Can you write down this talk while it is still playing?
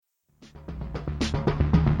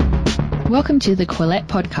Welcome to the Quillette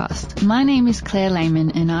podcast. My name is Claire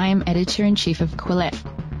Lehman and I am Editor-in-Chief of Quillette.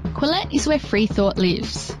 Quillette is where free thought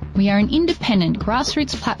lives. We are an independent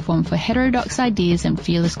grassroots platform for heterodox ideas and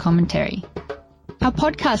fearless commentary. Our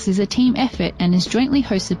podcast is a team effort and is jointly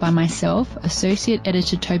hosted by myself, Associate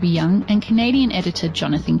Editor Toby Young, and Canadian Editor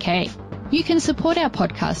Jonathan Kay. You can support our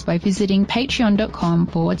podcast by visiting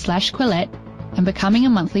patreon.com/Quillette and becoming a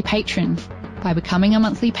monthly patron. By becoming a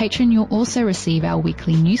monthly patron, you'll also receive our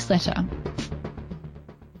weekly newsletter.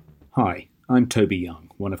 Hi, I'm Toby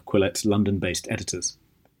Young, one of Quillette's London-based editors.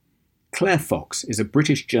 Claire Fox is a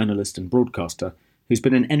British journalist and broadcaster who's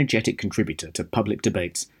been an energetic contributor to public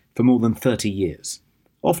debates for more than 30 years,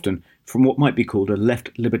 often from what might be called a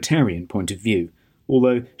left libertarian point of view,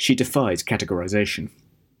 although she defies categorisation.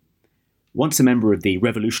 Once a member of the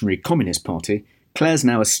Revolutionary Communist Party, Claire's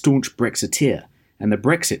now a staunch Brexiteer, and the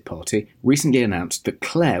Brexit Party recently announced that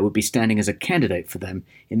Claire would be standing as a candidate for them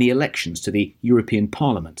in the elections to the European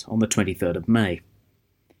Parliament on the 23rd of May.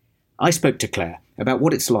 I spoke to Claire about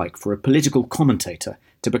what it's like for a political commentator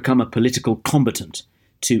to become a political combatant,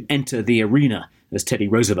 to enter the arena, as Teddy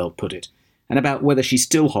Roosevelt put it, and about whether she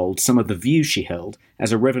still holds some of the views she held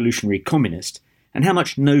as a revolutionary communist, and how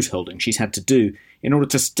much nose-holding she's had to do in order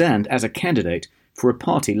to stand as a candidate for a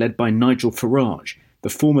party led by Nigel Farage, the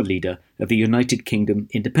former leader of the United Kingdom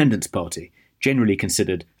Independence Party, generally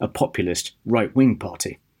considered a populist right-wing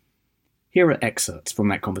party. Here are excerpts from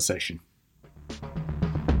that conversation.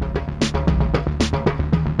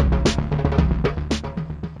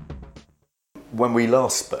 When we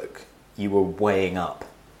last spoke, you were weighing up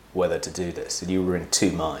whether to do this, and you were in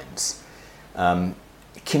two minds. Can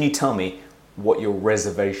you tell me what your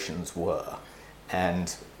reservations were,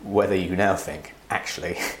 and whether you now think,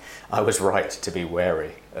 actually, I was right to be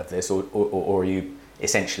wary of this, or are you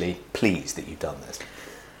essentially pleased that you've done this?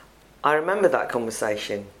 I remember that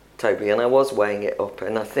conversation, Toby, and I was weighing it up,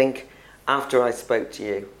 and I think after I spoke to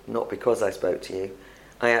you, not because I spoke to you,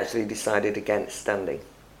 I actually decided against standing.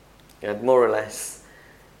 I'd more or less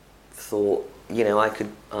thought,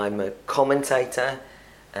 I'm a commentator,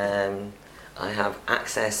 I have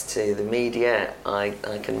access to the media, I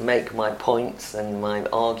can make my points and my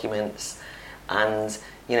arguments, and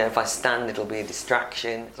if I stand it'll be a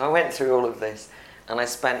distraction. So I went through all of this, and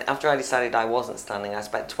after I decided I wasn't standing, I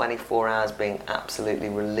spent 24 hours being absolutely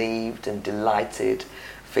relieved and delighted,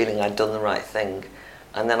 feeling I'd done the right thing,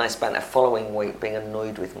 and then I spent a following week being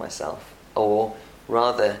annoyed with myself, or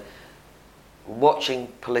rather watching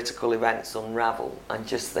political events unravel and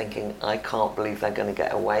just thinking, I can't believe they're going to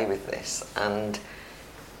get away with this, and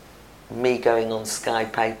me going on Sky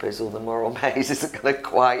Papers or the Moral Maze isn't going to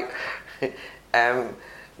quite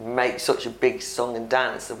make such a big song and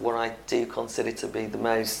dance of what I do consider to be the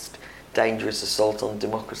most dangerous assault on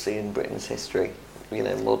democracy in Britain's history,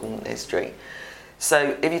 modern history.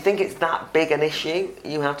 So if you think it's that big an issue,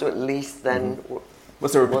 you have to at least then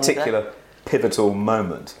Was there a particular pivotal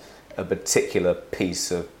moment, a particular piece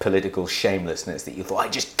of political shamelessness that you thought, I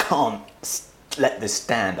just can't let this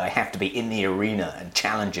stand, I have to be in the arena and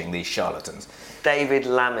challenging these charlatans? David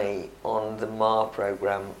Lammy on the Marr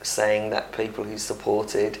programme saying that people who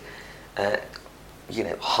supported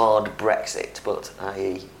hard Brexit, but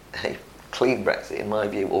a clean Brexit in my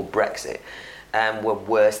view, or Brexit, were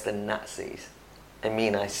worse than Nazis.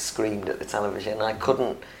 I screamed at the television. I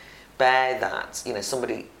couldn't bear that.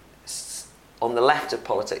 Somebody on the left of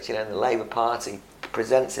politics, in the Labour Party,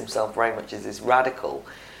 presents himself very much as this radical,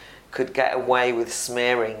 could get away with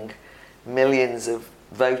smearing millions of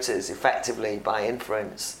voters effectively by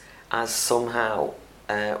inference as somehow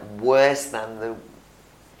worse than the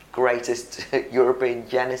greatest European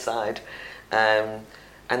genocide, and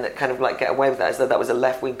that kind of get away with that as though that was a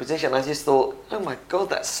left-wing position. I just thought, oh my God,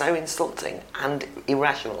 that's so insulting and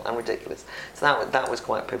irrational and ridiculous. So that was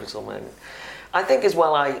quite a pivotal moment. I think as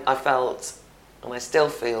well I felt, and I still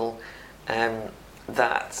feel,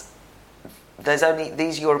 that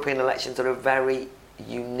these European elections are a very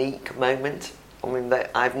unique moment.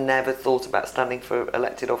 I've never thought about standing for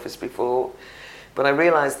elected office before, but I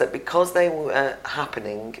realised that because they were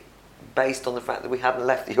happening based on the fact that we hadn't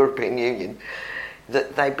left the European Union,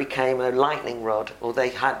 that they became a lightning rod, or they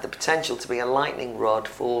had the potential to be a lightning rod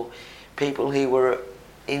for people who were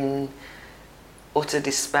in utter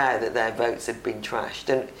despair that their votes had been trashed.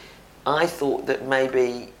 And I thought that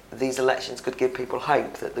maybe these elections could give people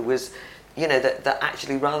hope, that there was, that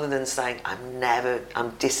actually, rather than saying,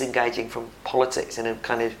 I'm disengaging from politics in a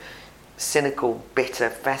kind of cynical, bitter,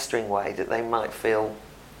 festering way, that they might feel,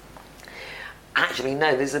 actually, no,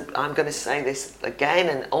 I'm going to say this again.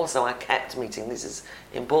 And also I kept meeting, this is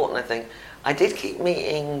important, I think, I did keep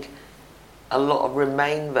meeting a lot of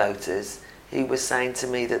Remain voters who were saying to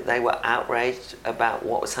me that they were outraged about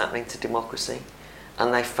what was happening to democracy,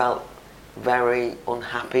 and they felt very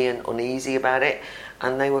unhappy and uneasy about it,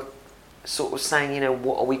 and they were sort of saying,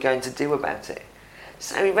 what are we going to do about it?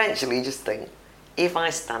 So eventually you just think, if I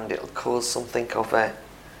stand, it'll cause something of a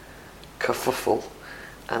kerfuffle,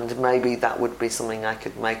 and maybe that would be something I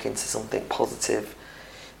could make into something positive.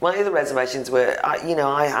 My other reservations were,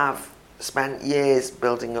 I have spent years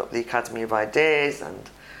building up the Academy of Ideas and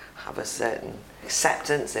have a certain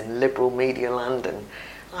acceptance in liberal media land, and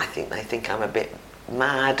I think they think I'm a bit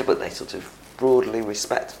mad, but they sort of broadly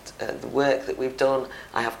respect the work that we've done.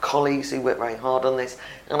 I have colleagues who work very hard on this,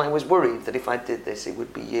 and I was worried that if I did this, it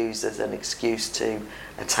would be used as an excuse to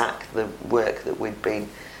attack the work that we've been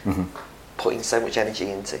putting so much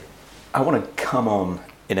energy into. I want to come on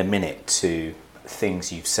in a minute to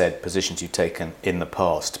things you've said, positions you've taken in the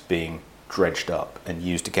past being dredged up and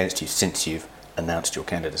used against you since you've announced your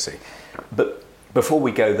candidacy. But before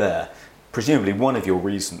we go there, presumably one of your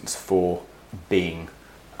reasons for being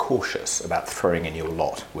cautious about throwing in your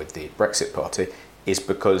lot with the Brexit Party is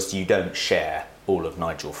because you don't share all of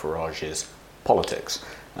Nigel Farage's politics,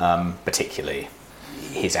 particularly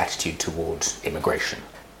his attitude towards immigration.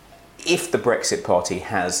 If the Brexit Party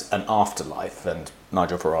has an afterlife, and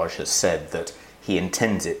Nigel Farage has said that he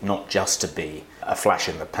intends it not just to be a flash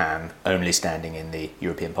in the pan, only standing in the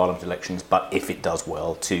European Parliament elections, but if it does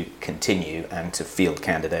well, to continue and to field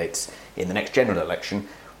candidates in the next general election,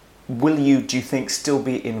 will you, do you think, still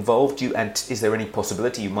be involved? And is there any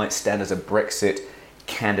possibility you might stand as a Brexit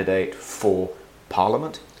candidate for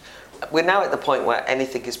Parliament? We're now at the point where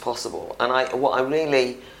anything is possible, and what I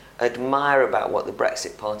really admire about what the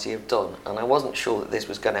Brexit Party have done, and I wasn't sure that this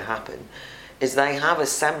was going to happen, is they have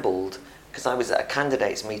assembled, because I was at a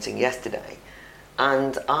candidates meeting yesterday,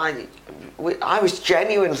 and I was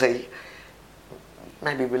genuinely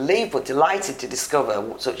maybe relieved but delighted to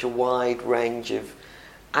discover such a wide range of,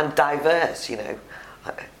 and diverse,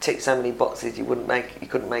 tick so many boxes you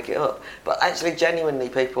couldn't make it up, but actually genuinely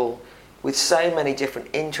people with so many different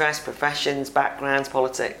interests, professions, backgrounds,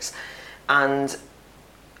 politics, and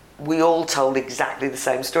we all told exactly the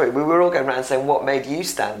same story. We were all going around saying, what made you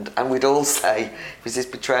stand? And we'd all say, it was this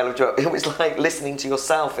betrayal of joy. It was like listening to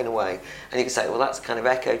yourself in a way. And you could say, well, that's kind of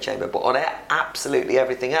echo chamber. But on absolutely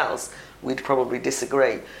everything else, we'd probably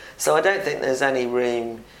disagree. So I don't think there's any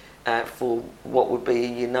room for what would be a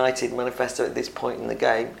united manifesto at this point in the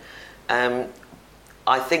game.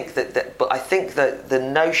 I think that the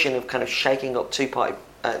notion of kind of shaking up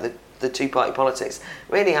the two-party politics,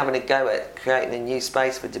 really having a go at creating a new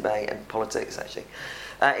space for debate and politics, actually,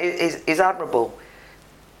 is admirable.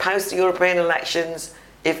 Post-European elections,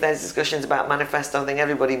 if there's discussions about manifesto, I think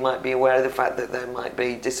everybody might be aware of the fact that there might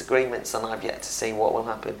be disagreements, and I've yet to see what will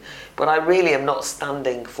happen. But I really am not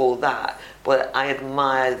standing for that, but I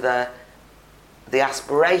admire the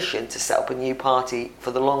aspiration to set up a new party for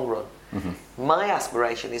the long run. Mm-hmm. My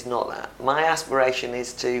aspiration is not that. My aspiration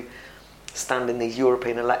is to stand in these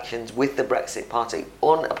European elections with the Brexit Party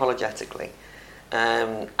unapologetically,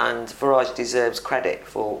 and Farage deserves credit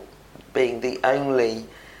for being the only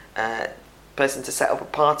person to set up a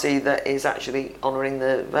party that is actually honouring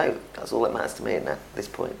the vote. That's all that matters to me at this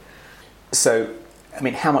point. So, I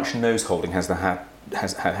mean, how much nose holding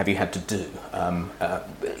have you had to do? Not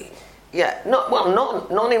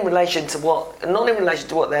in relation to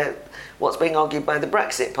what's being argued by the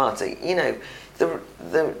Brexit Party.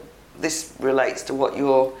 This relates to what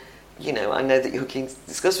you're, I know that you're keen to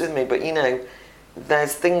discuss with me, but,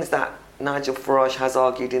 there's things that Nigel Farage has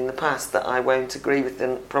argued in the past that I won't agree with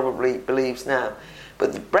and probably believes now.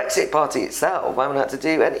 But the Brexit Party itself, I haven't had to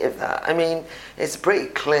do any of that. I mean, it's a pretty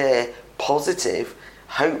clear, positive,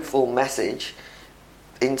 hopeful message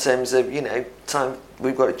in terms of, time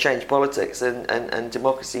we've got to change politics and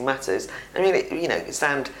democracy matters. I mean, it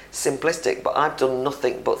sounds simplistic, but I've done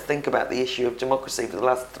nothing but think about the issue of democracy for the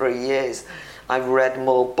last 3 years. I've read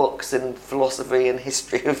more books in philosophy and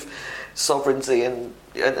history of sovereignty and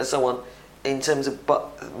so on in terms of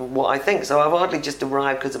what I think. So I've hardly just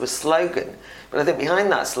arrived because of a slogan, but I think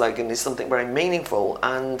behind that slogan is something very meaningful,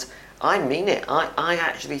 and I mean it. I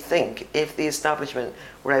actually think if the establishment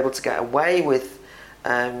were able to get away with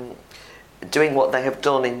doing what they have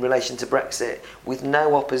done in relation to Brexit with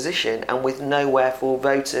no opposition and with nowhere for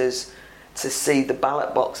voters to see the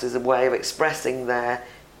ballot box as a way of expressing their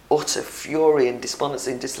utter fury and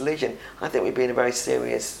despondency and disillusion, I think we'd be in a very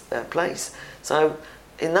serious place. So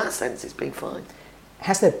in that sense, it's been fine.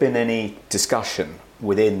 Has there been any discussion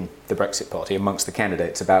within the Brexit Party amongst the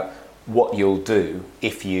candidates about what you'll do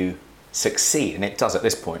if you succeed, and it does at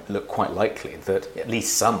this point look quite likely that at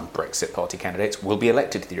least some Brexit Party candidates will be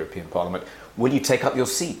elected to the European Parliament, will you take up your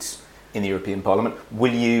seats in the European Parliament?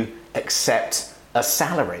 Will you accept a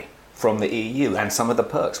salary from the EU and some of the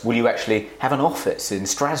perks? Will you actually have an office in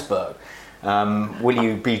Strasbourg? Will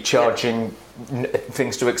you be charging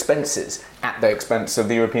things to expenses at the expense of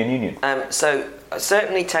the European Union? So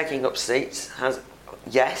certainly taking up seats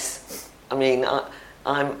yes. I mean,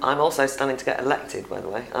 I'm also standing to get elected, by the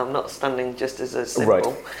way. I'm not standing just as a symbol.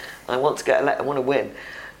 Right. I want to get elected. I want to win.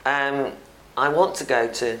 I want to go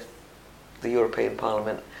to the European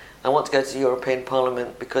Parliament. I want to go to the European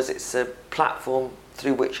Parliament because it's a platform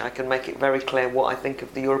through which I can make it very clear what I think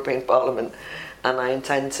of the European Parliament, and I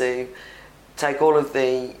intend to take all of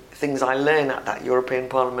the things I learn at that European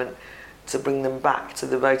Parliament to bring them back to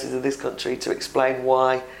the voters of this country to explain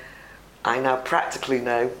why I now practically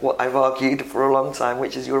know what I've argued for a long time,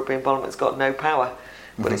 which is European Parliament's got no power,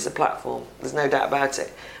 but it's a platform. There's no doubt about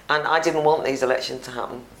it. And I didn't want these elections to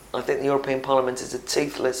happen. I think the European Parliament is a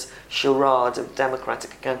toothless charade of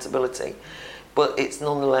democratic accountability, but it's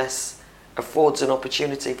nonetheless affords an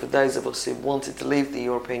opportunity for those of us who wanted to leave the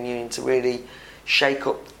European Union to really shake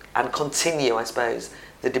up and continue, I suppose,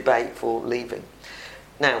 the debate for leaving.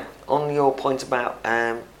 Now, on your point about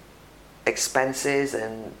expenses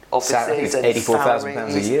and offices and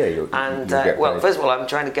 £84,000 a year. Well, first of all, I'm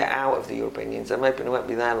trying to get out of the European Union, so I'm hoping it won't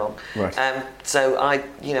be there long. Right. So I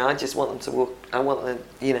just want them to walk. I want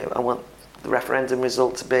the referendum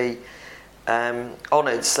result to be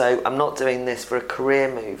honoured. So I'm not doing this for a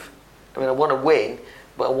career move. I mean, I want to win,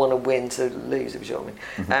 but I want to win to lose, if you know what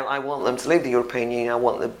I mean. I want them to leave the European Union. I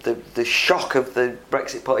want the shock of the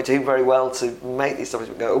Brexit Party doing very well to make the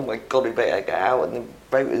establishment go, oh my God, we better get out, and the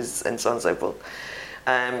voters and so on and so forth.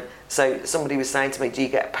 So somebody was saying to me, do you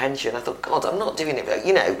get a pension? I thought, God, I'm not doing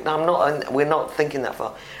it. We're not thinking that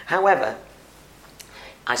far. However,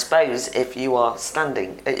 I suppose if you are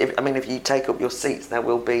standing, if you take up your seats, there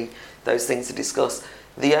will be those things to discuss.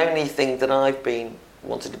 The only thing that I've been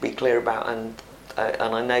wanted to be clear about, and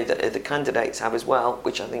I know that the candidates have as well,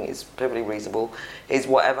 which I think is perfectly reasonable, is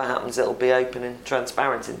whatever happens, it'll be open and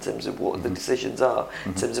transparent in terms of what the decisions are,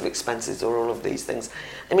 in terms of expenses or all of these things.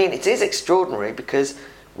 I mean, it is extraordinary because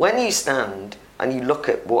when you stand and you look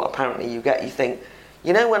at what apparently you get, you think,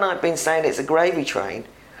 when I've been saying it's a gravy train,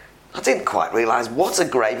 I didn't quite realise what a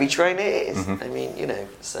gravy train it is. I mean,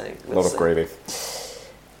 so... A lot of gravy.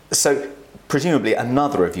 So, presumably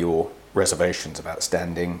another of your reservations about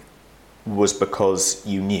standing was because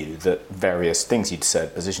you knew that various things you'd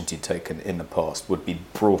said, positions you'd taken in the past would be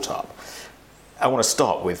brought up. I want to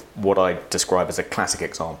start with what I describe as a classic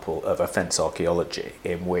example of offence archaeology,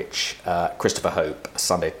 in which Christopher Hope, a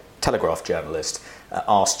Sunday Telegraph journalist,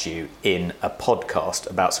 asked you in a podcast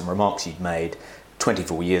about some remarks you'd made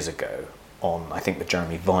 24 years ago on, I think, the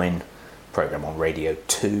Jeremy Vine programme on Radio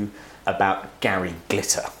 2 about Gary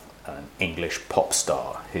Glitter, an English pop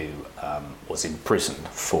star who was in prison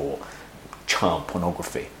for child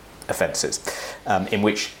pornography offences, in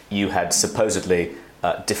which you had supposedly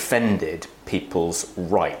defended people's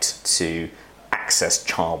right to access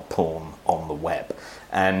child porn on the web.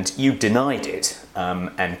 And you denied it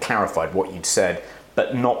and clarified what you'd said,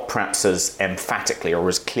 but not perhaps as emphatically or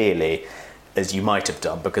as clearly as you might have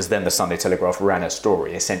done, because then the Sunday Telegraph ran a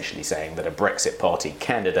story essentially saying that a Brexit Party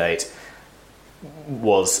candidate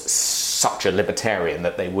was such a libertarian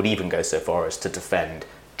that they would even go so far as to defend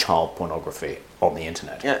child pornography on the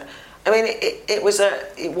internet. Yeah, I mean, it was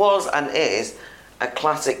and is a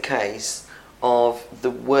classic case of the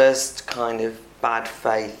worst kind of bad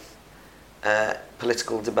faith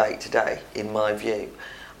political debate today, in my view.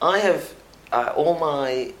 I have all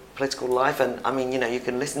my political life, and I mean, you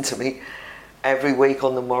can listen to me every week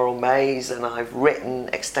on the Moral Maze, and I've written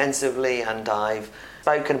extensively, and I've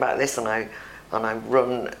spoken about this, and I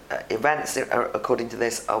run events according to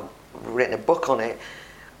this. I've written a book on it.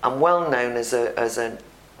 I'm well known as a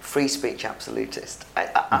free speech absolutist.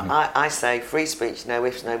 I say free speech, no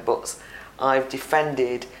ifs, no buts. I've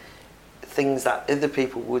defended things that other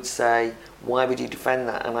people would say, why would you defend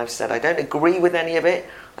that? And I've said, I don't agree with any of it.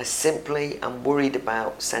 I simply am worried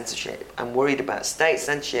about censorship. I'm worried about state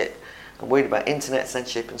censorship. I'm worried about internet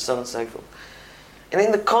censorship and so on and so forth. And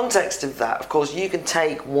in the context of that, of course, you can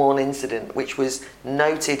take one incident which was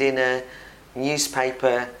noted in a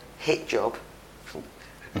newspaper hit job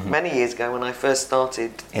many years ago when I first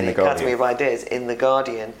started the Academy of Ideas in The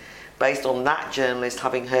Guardian, based on that journalist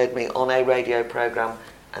having heard me on a radio programme,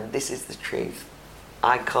 and this is the truth.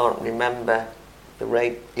 I can't remember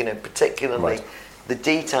particularly the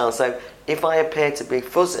details. So if I appear to be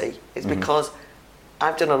fuzzy, it's because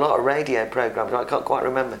I've done a lot of radio programmes, I can't quite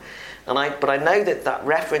remember. But I know that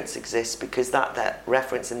reference exists because that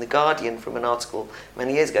reference in The Guardian from an article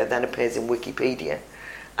many years ago then appears in Wikipedia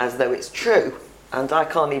as though it's true, and I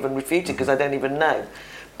can't even refute it because I don't even know.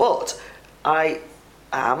 But I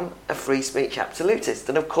am a free speech absolutist,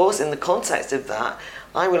 and of course in the context of that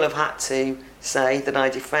I will have had to say that I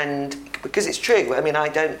defend, because it's true, I mean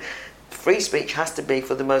free speech has to be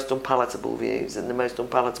for the most unpalatable views and the most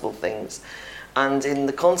unpalatable things, and in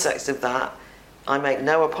the context of that I make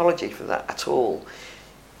no apology for that at all.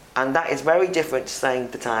 And that is very different to saying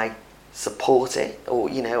that I support it, or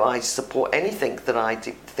I support anything that I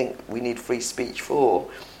think we need free speech for.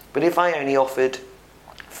 But if I only offered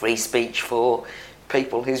free speech for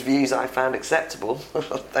people whose views I found acceptable,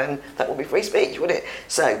 then that would be free speech, would it?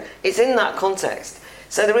 So it's in that context.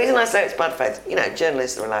 So the reason I say it's bad faith,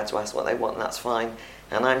 journalists are allowed to ask what they want, and that's fine.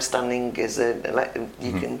 And I'm standing as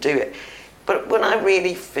you can do it. But what I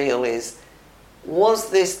really feel is, was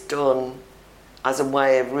this done as a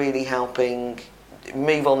way of really helping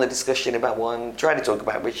move on the discussion about what I'm trying to talk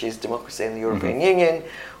about, which is democracy in the European Union,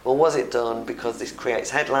 or was it done because this creates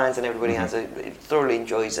headlines and everybody thoroughly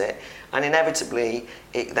enjoys it, and inevitably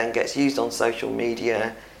it then gets used on social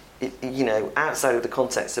media, outside of the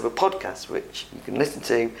context of a podcast, which you can listen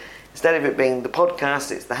to. Instead of it being the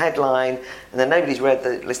podcast, it's the headline, and then nobody's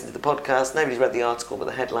listened to the podcast, nobody's read the article, but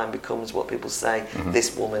the headline becomes what people say,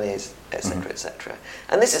 this woman is, etc., etc.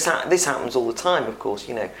 And this happens all the time, of course,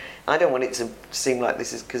 I don't want it to seem like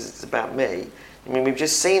this is because it's about me. I mean, we've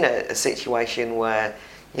just seen a situation where,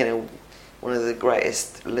 one of the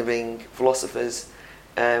greatest living philosophers,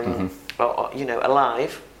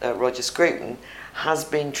 alive, Roger Scruton, has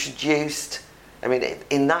been traduced, I mean,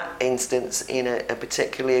 in that instance, in a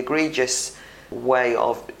particularly egregious way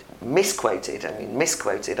of misquoted. I mean,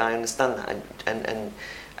 misquoted, I understand that, and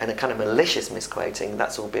a kind of malicious misquoting,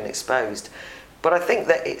 that's all been exposed. But I think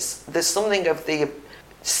that there's something of the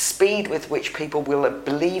speed with which people will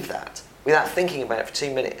believe that without thinking about it for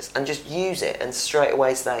 2 minutes and just use it and straight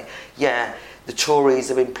away say, yeah, the Tories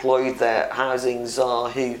have employed their housing czar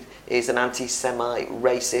who is an anti-Semite,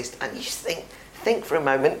 racist, and you just think for a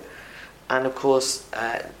moment. And of course,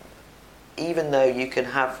 even though you can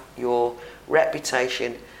have your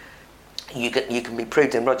reputation, you can be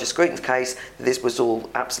proved in Roger Scruton's case that this was all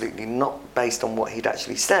absolutely not based on what he'd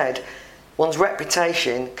actually said. One's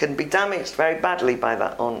reputation can be damaged very badly by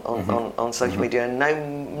that on social media, and no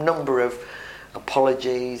number of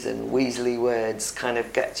apologies and weaselly words kind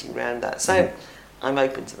of gets you around that. So I'm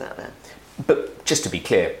open to that now. But just to be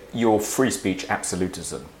clear, your free speech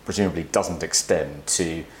absolutism presumably doesn't extend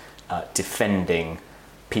to defending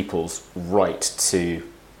people's right to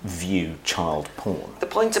view child porn. The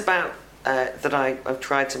point about that I've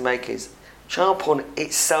tried to make is child porn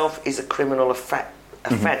itself is a criminal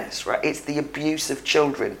offence, right? It's the abuse of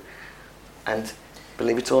children, and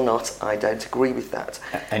believe it or not, I don't agree with that.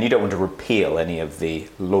 And you don't want to repeal any of the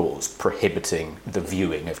laws prohibiting the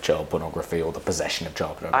viewing of child pornography or the possession of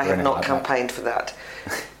child pornography? I have not campaigned for that.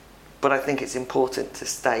 But I think it's important to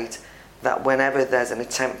state that whenever there's an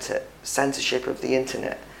attempt at censorship of the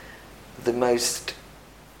internet, the most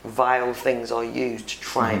vile things are used to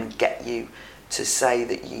try and get you to say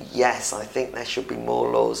that yes, I think there should be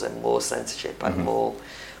more laws and more censorship and more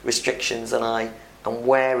restrictions, and I am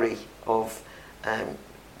wary of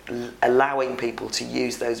allowing people to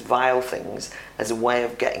use those vile things as a way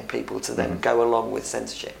of getting people to then go along with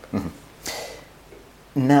censorship.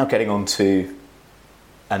 Now getting on to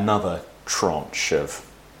another tranche of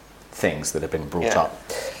things that have been brought up.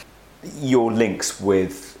 Your links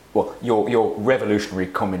with, your Revolutionary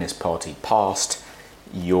Communist Party past,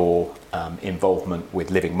 your involvement with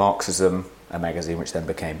Living Marxism, a magazine which then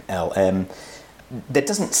became LM. There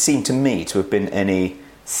doesn't seem to me to have been any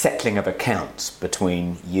settling of accounts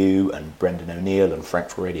between you and Brendan O'Neill and Frank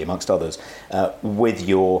Furedi, amongst others, with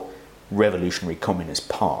your revolutionary communist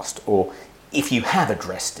past, or if you have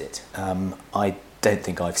addressed it, I don't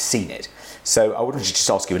think I've seen it. So I wanted to just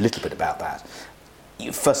ask you a little bit about that.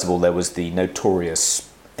 First of all, there was the notorious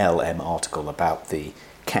LM article about the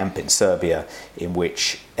camp in Serbia in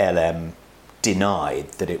which LM denied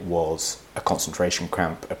that it was a concentration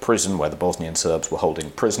camp, a prison where the Bosnian Serbs were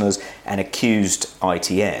holding prisoners, and accused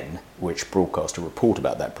ITN, which broadcast a report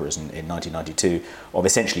about that prison in 1992, of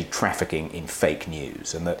essentially trafficking in fake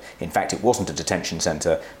news, and that in fact it wasn't a detention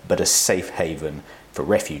centre but a safe haven for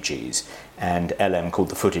refugees. And LM called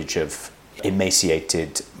the footage of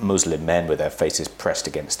emaciated Muslim men with their faces pressed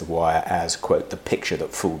against the wire as, quote, the picture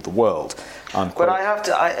that fooled the world, unquote. But I have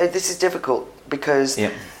to, this is difficult because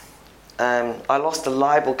I lost a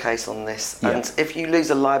libel case on this, and if you lose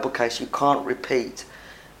a libel case you can't repeat,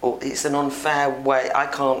 or it's an unfair way. I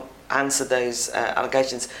can't answer those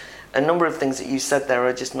allegations. A number of things that you said there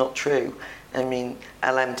are just not true. I mean,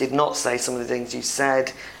 LM did not say some of the things you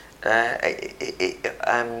said.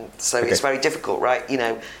 So it's very difficult, right? You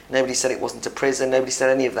know, nobody said it wasn't a prison. Nobody said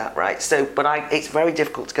any of that, right? So, but it's very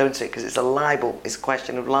difficult to go into it because it's a libel. It's a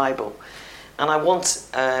question of libel, and I want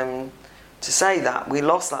to say that we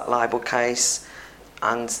lost that libel case,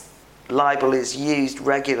 and libel is used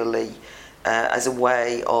regularly as a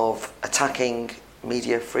way of attacking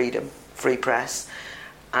media freedom, free press,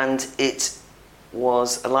 and it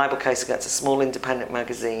was a libel case against a small independent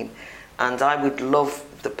magazine, and I would love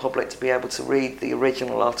the public to be able to read the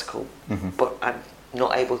original article, but I'm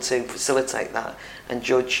not able to facilitate that and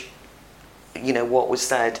judge, you know, what was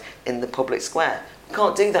said in the public square. We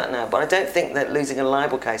can't do that now, but I don't think that losing a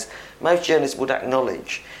libel case, most journalists would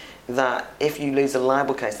acknowledge that if you lose a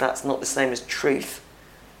libel case, that's not the same as truth.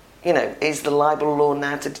 You know, is the libel law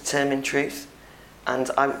now to determine truth?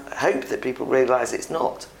 And I hope that people realise it's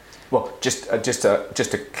not. Well, just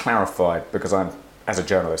to clarify, because as a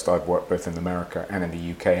journalist, I've worked both in America and in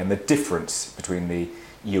the UK, and the difference between the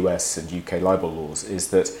US and UK libel laws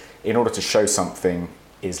is that in order to show something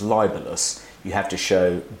is libelous, you have to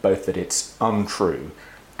show both that it's untrue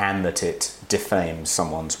and that it defames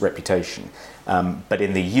someone's reputation. But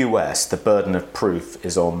in the US, the burden of proof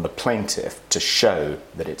is on the plaintiff to show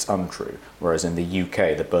that it's untrue, whereas in the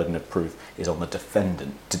UK, the burden of proof is on the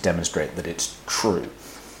defendant to demonstrate that it's true.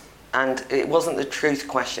 And it wasn't the truth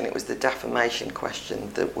question, it was the defamation question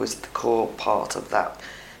that was the core part of that.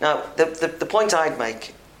 Now, the point I'd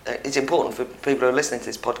make, it's important for people who are listening to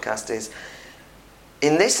this podcast, is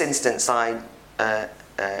in this instance I'm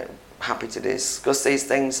happy to discuss these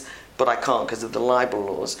things, but I can't because of the libel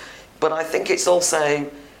laws. But I think it's also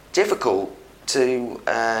difficult to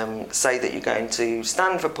say that you're going to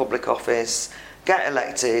stand for public office, get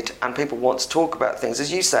elected, and people want to talk about things.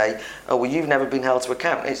 As you say, oh, well, you've never been held to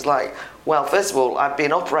account. It's like, well, first of all, I've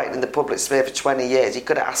been operating in the public sphere for 20 years. You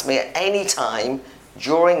could have asked me at any time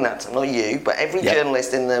during that time, not you, but every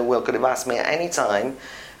journalist in the world could have asked me at any time,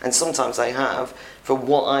 and sometimes they have, for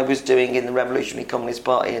what I was doing in the Revolutionary Communist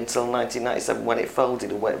Party until 1997 when it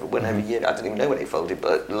folded, or whenever year, I don't even know when it folded,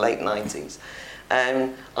 but late 90s.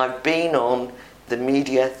 I've been on the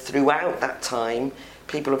media throughout that time.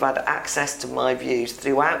 People have had access to my views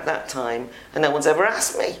throughout that time, and no one's ever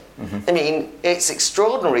asked me. I mean, it's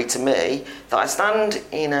extraordinary to me that I stand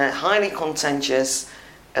in a highly contentious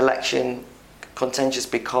election, contentious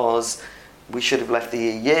because we should have left the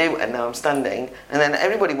EU, and now I'm standing, and then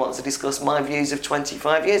everybody wants to discuss my views of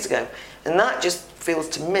 25 years ago. And that just feels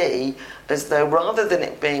to me as though, rather than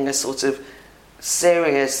it being a sort of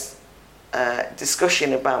serious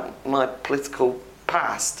discussion about my political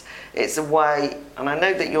past, it's a way, and I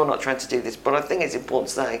know that you're not trying to do this, but I think it's important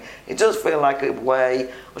to say, it does feel like a way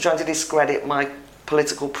of trying to discredit my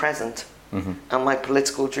political present and my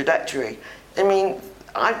political trajectory. I mean,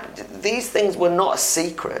 these things were not a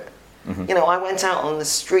secret. You know, I went out on the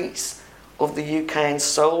streets of the UK and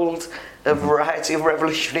sold a variety of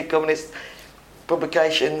revolutionary communist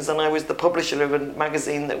publications, and I was the publisher of a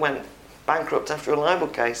magazine that went bankrupt after a libel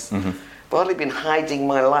case. I've hardly been hiding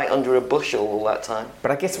my light under a bushel all that time.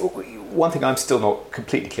 But I guess one thing I'm still not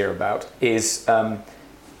completely clear about is,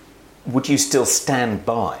 would you still stand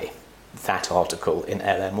by that article in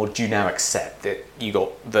LM, or do you now accept that you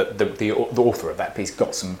got the author of that piece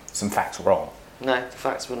got some facts wrong? No, the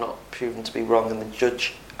facts were not proven to be wrong, and the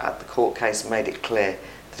judge at the court case made it clear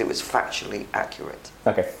that it was factually accurate.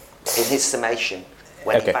 Okay. In his summation,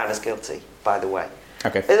 when he found us guilty, by the way.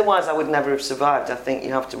 Okay. Otherwise, I would never have survived. I think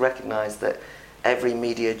you have to recognise that every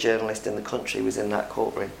media journalist in the country was in that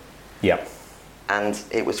courtroom. Yeah. And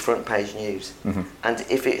it was front page news. And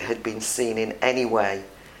if it had been seen in any way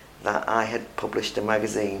that I had published a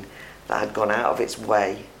magazine that had gone out of its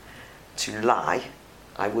way to lie,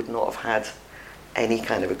 I would not have had any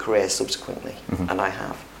kind of a career subsequently, and I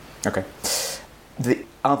have. Okay. The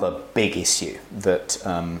other big issue that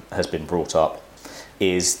has been brought up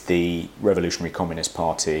is the Revolutionary Communist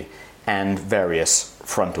Party and various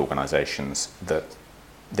front organisations that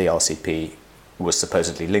the RCP was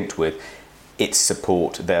supposedly linked with,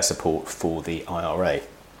 their support for the IRA.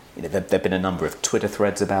 You know, there have been a number of Twitter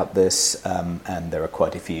threads about this, and there are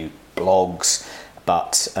quite a few blogs,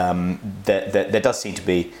 but there does seem to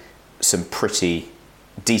be some pretty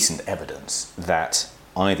decent evidence that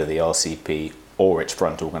either the RCP or its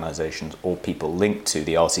front organisations or people linked to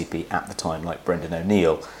the RCP at the time, like Brendan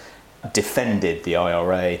O'Neill, defended the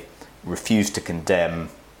IRA, refused to condemn,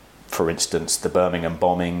 for instance, the Birmingham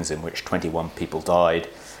bombings in which 21 people died,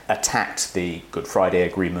 attacked the Good Friday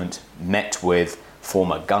Agreement, met with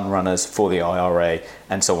former gun runners for the IRA,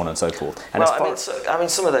 and so on and so forth. And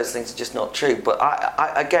some of those things are just not true. But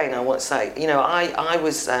I want to say, I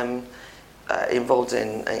was involved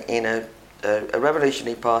in a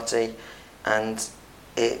revolutionary party, and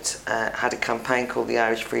it had a campaign called the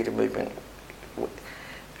Irish Freedom Movement.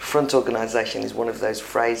 Front organisation is one of those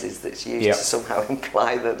phrases that's used to somehow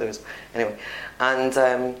imply that there was... Anyway, and,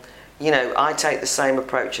 I take the same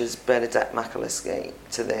approach as Bernadette McAliskey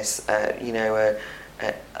to this, a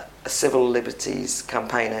civil liberties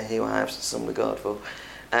campaigner who I have some regard for,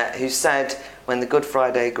 who said when the Good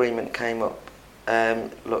Friday Agreement came up,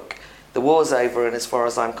 look, the war's over, and as far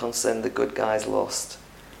as I'm concerned, the good guys lost.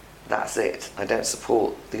 That's it. I don't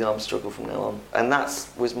support the armed struggle from now on. And that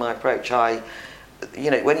was my approach.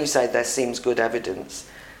 When you say there seems good evidence...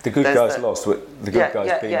 The good guys lost. The good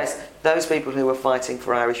guys being... Yes, those people who were fighting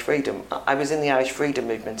for Irish freedom. I was in the Irish freedom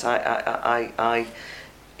movement.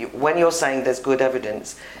 When you're saying there's good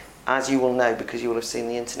evidence, as you will know because you will have seen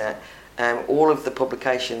the internet, all of the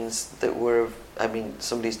publications that were...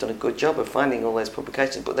 somebody's done a good job of finding all those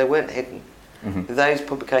publications, but they weren't hidden. Mm-hmm. Those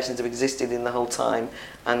publications have existed in the whole time,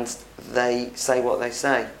 and they say what they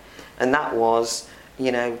say. And that was,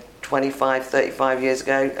 25, 35 years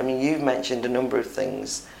ago. You've mentioned a number of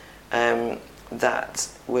things that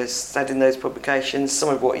was said in those publications. Some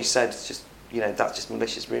of what you said is just, that's just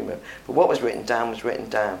malicious rumour. But what was written down was written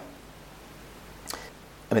down.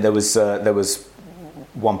 There was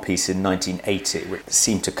one piece in 1980 which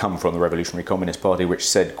seemed to come from the Revolutionary Communist Party, which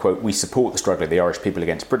said, quote, "We support the struggle of the Irish people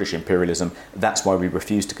against British imperialism. That's why we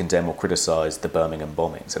refuse to condemn or criticise the Birmingham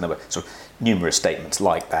bombings." And there were sort of numerous statements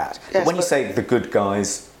like that. Yes, but when you say the good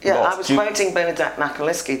guys lost... I was quoting Bernadette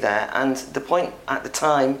McAliskey there, and the point at the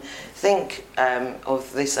time, think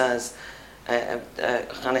of this as a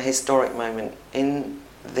kind of historic moment. In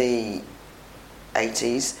the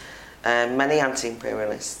 80s, many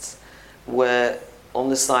anti-imperialists were on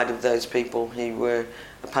the side of those people who were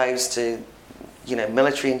opposed to,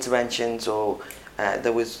 military interventions, or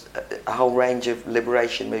there was a whole range of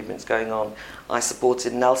liberation movements going on. I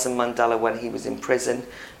supported Nelson Mandela when he was in prison,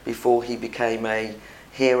 before he became a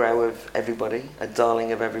hero of everybody, a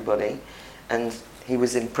darling of everybody, and he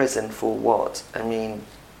was in prison for what?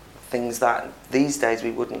 Things that these days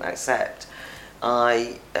we wouldn't accept.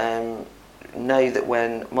 I know that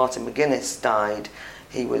when Martin McGuinness died,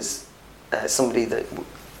 he was somebody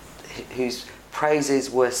whose praises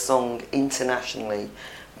were sung internationally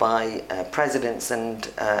by presidents and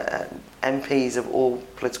MPs of all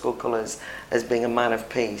political colours as being a man of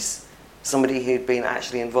peace, somebody who'd been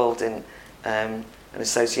actually involved in and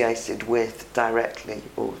associated with directly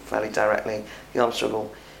or fairly directly the armed struggle.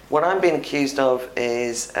 What I'm being accused of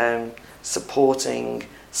is supporting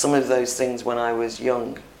some of those things when I was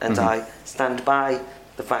young, and I stand by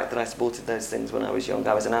the fact that I supported those things when I was young.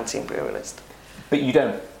 I was an anti-imperialist. But you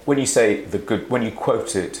don't, when you say the good, when you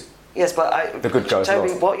quote it... Yes, but the good guys Toby,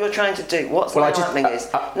 lost. What you're trying to do, what's happening is...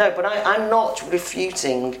 No, but I'm not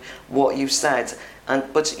refuting what you said,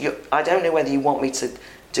 but I don't know whether you want me to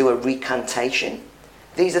do a recantation.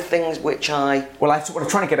 These are things which I... Well, I'm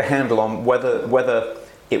trying to get a handle on whether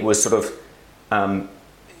it was sort of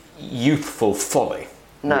youthful folly,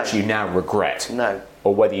 which you now regret. No.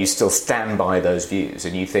 Or whether you still stand by those views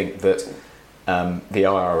and you think that the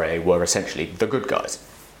IRA were essentially the good guys.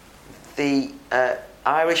 The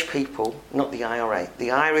Irish people, not the IRA, the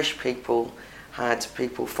Irish people had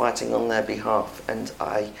people fighting on their behalf, and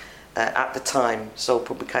I, at the time, sold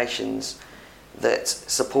publications that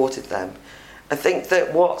supported them. I think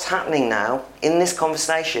that what's happening now in this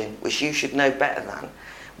conversation, which you should know better than,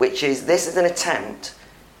 which is this is an attempt,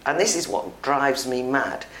 and this is what drives me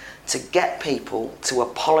mad, to get people to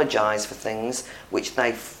apologise for things which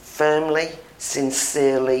they firmly,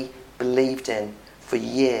 sincerely believed in for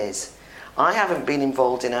years. I haven't been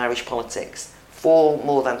involved in Irish politics for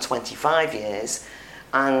more than 25 years,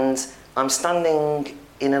 and I'm standing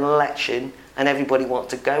in an election and everybody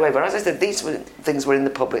wants to go over. As I said, these things were in the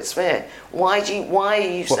public sphere. Why are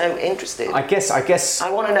you so interested? I guess... I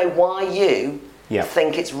want to know why you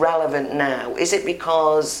think it's relevant now. Is it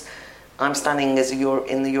because I'm standing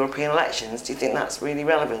in the European elections? Do you think that's really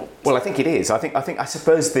relevant? Well, I think it is. I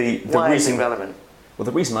suppose the why reason... is it relevant? Well,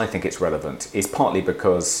 the reason I think it's relevant is partly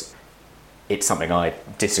because it's something I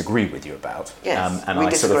disagree with you about. Yes, we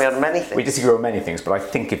disagree on many things. We disagree on many things, but I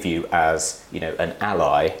think of you as, an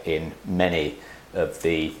ally in many of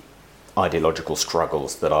the ideological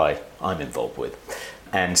struggles that I'm involved with,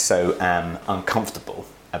 and so am uncomfortable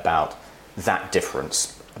about that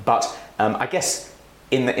difference. But I guess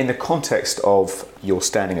in the context of your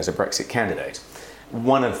standing as a Brexit candidate,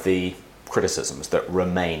 one of the criticisms that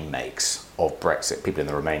Remain makes of Brexit, people in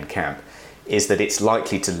the Remain camp, is that it's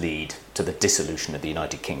likely to lead to the dissolution of the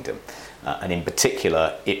United Kingdom. And in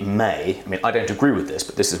particular, it may, I mean, I don't agree with this,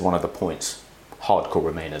 but this is one of the points hardcore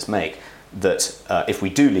Remainers make, that if we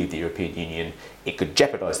do leave the European Union, it could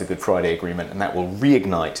jeopardise the Good Friday Agreement, and that will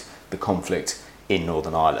reignite the conflict in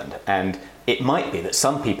Northern Ireland. And it might be that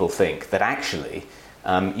some people think that actually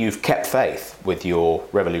you've kept faith with your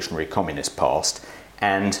revolutionary communist past,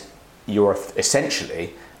 and you're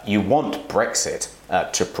essentially, you want Brexit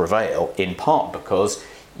to prevail, in part because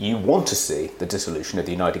you want to see the dissolution of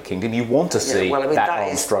the United Kingdom. You want to see that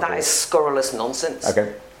armed struggle. That is scurrilous nonsense.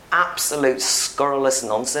 Okay. Absolute scurrilous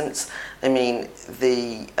nonsense. I mean,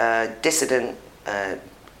 the dissident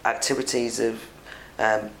activities of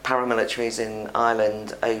paramilitaries in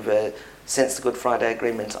Ireland since the Good Friday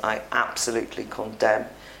Agreement, I absolutely condemn.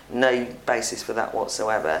 No basis for that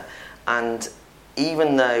whatsoever. And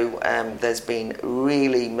even though there's been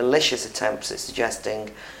really malicious attempts at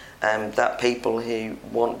suggesting that people who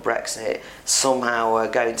want Brexit somehow are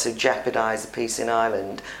going to jeopardise the peace in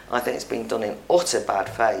Ireland, I think it's been done in utter bad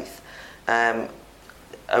faith.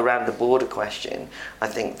 Around the border question, I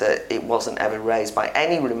think that it wasn't ever raised by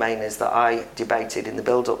any Remainers that I debated in the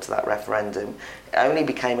build-up to that referendum. It only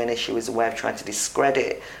became an issue as a way of trying to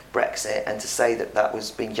discredit Brexit and to say that that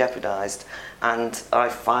was being jeopardised. And I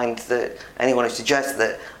find that anyone who suggests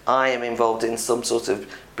that I am involved in some sort of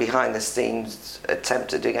behind-the-scenes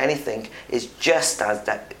attempt at doing anything is just as,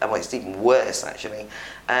 well, it's even worse actually,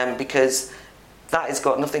 because that has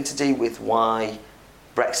got nothing to do with why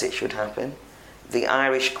Brexit should happen. The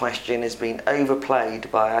Irish question has been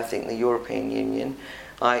overplayed by, I think, the European Union.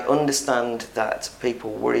 I understand that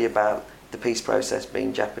people worry about the peace process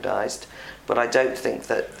being jeopardised, but I don't think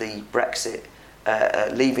that the Brexit,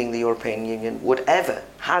 leaving the European Union,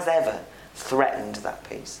 has ever threatened that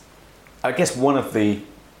peace. I guess one of the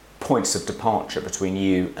points of departure between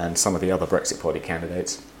you and some of the other Brexit Party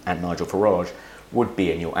candidates and Nigel Farage would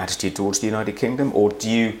be in your attitude towards the United Kingdom, or do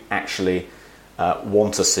you actually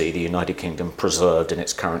want to see the United Kingdom preserved in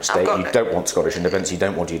its current state? You don't want Scottish independence, you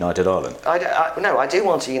don't want a united Ireland? No, I do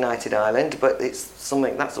want a united Ireland, but it's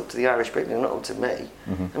something that's up to the Irish people, not up to me.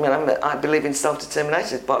 Mm-hmm. I mean, I believe in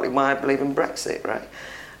self-determination. It's partly why I believe in Brexit, right?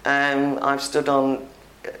 I've stood on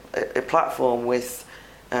a platform with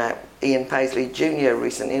Ian Paisley Jr.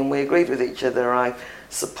 recently, and we agreed with each other. I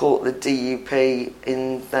support the DUP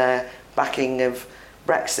in their backing of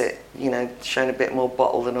Brexit, shown a bit more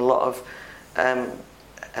bottle than a lot of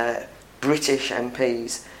British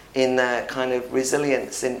MPs in their kind of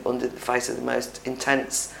resilience under the face of the most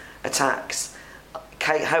intense attacks.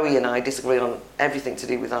 Kate Hoey and I disagree on everything to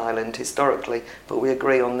do with Ireland historically, but we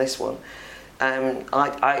agree on this one.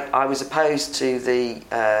 I was opposed to the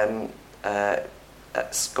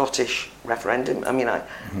Scottish referendum. I mean,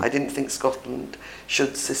 I didn't think Scotland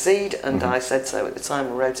should secede, and I said so at the time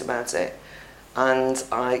and wrote about it. And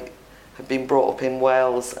I had been brought up in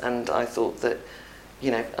Wales, and I thought that,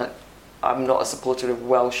 I'm not a supporter of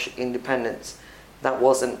Welsh independence. That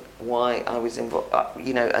wasn't why I was involved.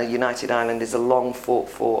 A united Ireland is a long fought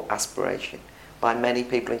for aspiration by many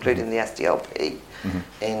people, including the SDLP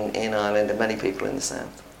in Ireland and many people in the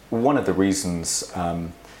South. One of the reasons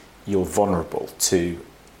you're vulnerable to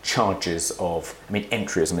charges of,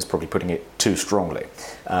 entryism is probably putting it too strongly,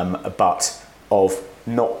 but of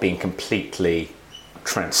not being completely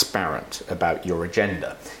transparent about your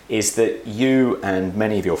agenda, is that you and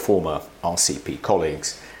many of your former RCP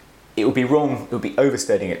colleagues, it would be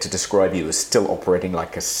overstating it to describe you as still operating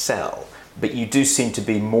like a cell, but you do seem to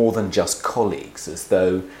be more than just colleagues, as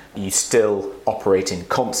though you still operate in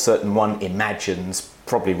concert, and one imagines,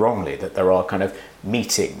 probably wrongly, that there are kind of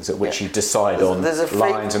meetings at which you decide on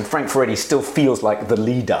lines, and Frank Furedi still feels like the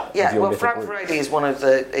leader of your little Frank group. Furedi is one of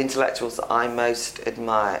the intellectuals that I most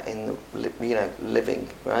admire in the living,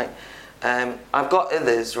 right? I've got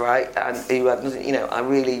others, right, and who have nothing, I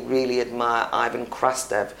really, really admire Ivan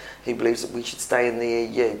Krastev, who believes that we should stay in the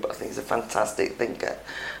EU, but I think he's a fantastic thinker.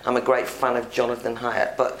 I'm a great fan of Jonathan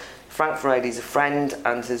Haidt, but Frank Furedi is a friend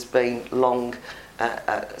and has been long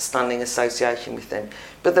standing association with him.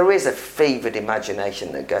 But there is a fevered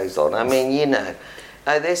imagination that goes on.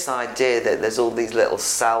 This idea that there's all these little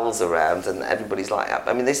cells around and everybody's like that.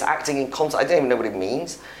 This acting in concert, I don't even know what it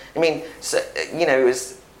means.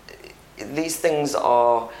 These things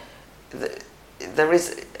are... There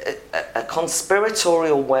is a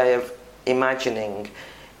conspiratorial way of imagining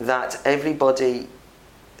that everybody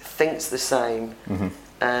thinks the same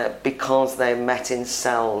because they're met in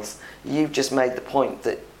cells. You've just made the point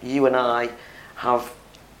that you and I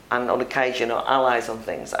and on occasion are allies on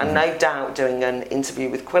things. And no doubt doing an interview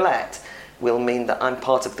with Quillette, will mean that I'm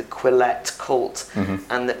part of the Quillette cult,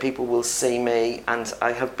 and that people will see me. And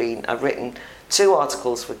I've written 2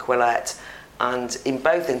 articles for Quillette, and in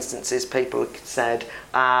both instances people said,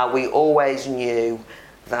 we always knew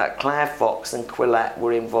that Claire Fox and Quillette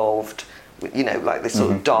were involved with, like this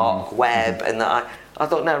sort of dark web, and that I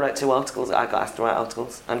thought, no, I wrote 2 articles. I got asked to write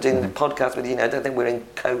articles. I'm doing a podcast with you. I don't think we're in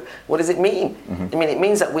What does it mean? I mean, it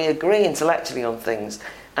means that we agree intellectually on things,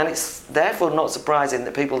 and it's therefore not surprising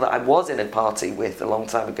that people that I was in a party with a long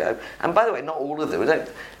time ago, and by the way, not all of them,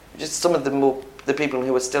 just some of the people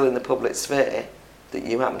who are still in the public sphere that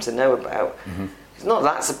you happen to know about. It's not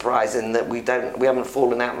that surprising that we haven't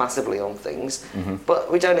fallen out massively on things, but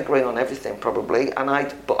we don't agree on everything probably.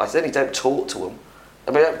 But I certainly don't talk to them.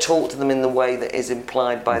 I mean, I don't talk to them in the way that is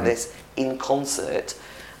implied by this in concert.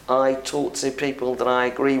 I talk to people that I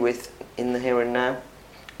agree with in the here and now.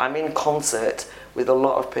 I'm in concert with a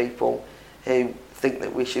lot of people who think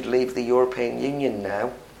that we should leave the European Union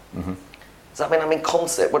now. Does that mean I'm in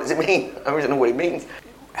concert? What does it mean? I don't know what it means.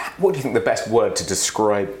 What do you think the best word to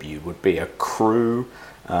describe you would be? A crew?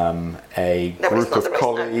 A group of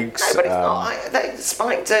colleagues? No, but it's not.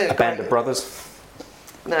 Spike do. A band of brothers?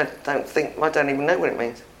 No, I don't even know what it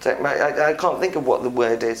means. I can't think of what the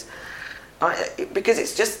word is. Because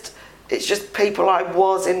it's just people I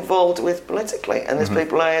was involved with politically, and there's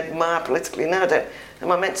people I admire politically now.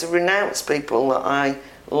 Am I meant to renounce people that I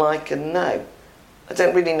like and know? I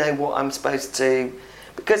don't really know what I'm supposed to,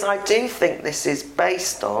 because I do think this is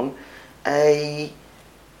based on a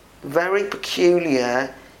very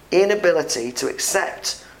peculiar inability to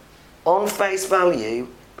accept, on face value,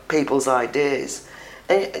 people's ideas.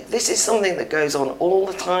 And this is something that goes on all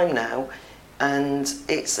the time now, and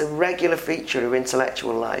it's a regular feature of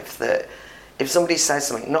intellectual life that if somebody says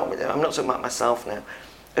something, I'm not talking about myself now,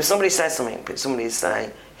 if somebody says something, somebody is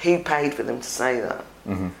saying, who paid for them to say that?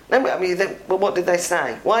 No, I mean, well, what did they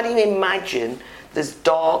say? Why do you imagine there's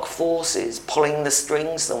dark forces pulling the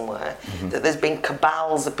strings somewhere, that there's been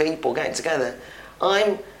cabals of people getting together?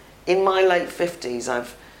 I'm in my late 50s,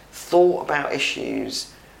 I've thought about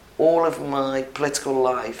issues all of my political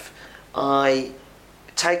life. I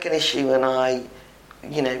take an issue and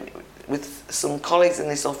with some colleagues in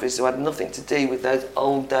this office who had nothing to do with those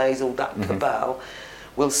old days, all that cabal,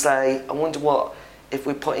 will say, I wonder what, if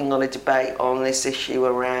we're putting on a debate on this issue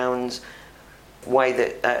around the way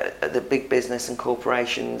that the big business and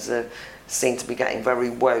corporations seem to be getting very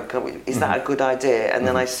woke, is that a good idea? And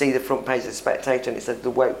then I see the front page of the Spectator and it says the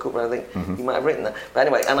woke couple, and I think, you might have written that. But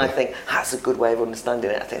anyway, and I think, that's a good way of understanding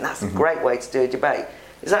it. I think that's a great way to do a debate.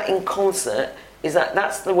 Is that in concert?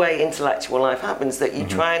 That's the way intellectual life happens, that you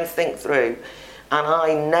try and think through, and I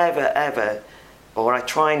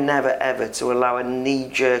try never ever to allow a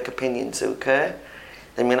knee-jerk opinion to occur.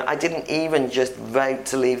 I mean, I didn't even just vote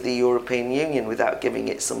to leave the European Union without giving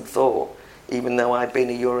it some thought, even though I'd been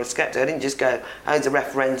a Eurosceptic. I didn't just go, it's a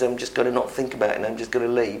referendum, I'm just going to not think about it and I'm just going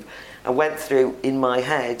to leave. I went through, in my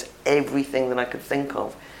head, everything that I could think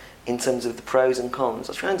of in terms of the pros and cons.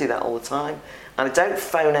 I try and do that all the time. And I don't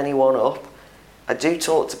phone anyone up. I do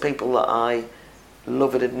talk to people that I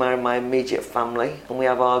love and admire in my immediate family, and we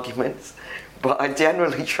have arguments. But I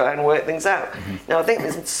generally try and work things out. Now, I think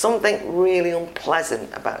there's something really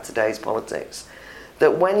unpleasant about today's politics,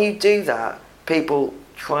 that when you do that, people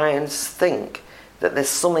try and think that there's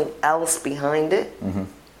something else behind it.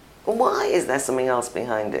 Well, why is there something else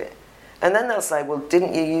behind it? And then they'll say, well,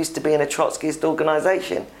 didn't you used to be in a Trotskyist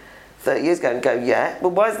organisation 30 years ago? And go, yeah,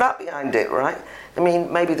 well, why is that behind it, right? I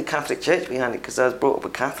mean, maybe the Catholic Church behind it, because I was brought up a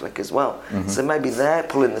Catholic as well. So maybe they're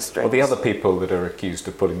pulling the strings. Well, the other people that are accused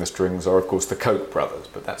of pulling the strings are, of course, the Koch brothers,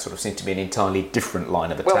 but that sort of seems to be an entirely different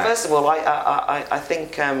line of attack. Well, first of all, I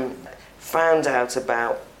think found out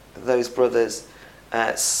about those brothers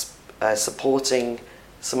supporting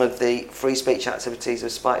some of the free speech activities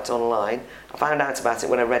of Spiked Online. I found out about it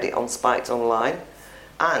when I read it on Spiked Online,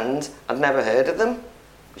 and I'd never heard of them,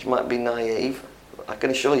 which might be naive. I can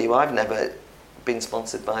assure you I've never been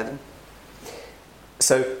sponsored by them.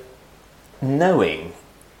 So, knowing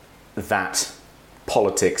that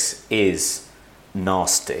politics is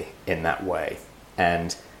nasty in that way,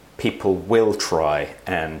 and people will try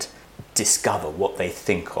and discover what they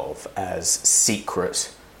think of as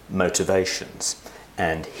secret motivations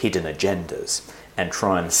and hidden agendas, and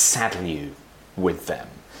try and saddle you with them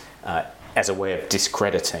as a way of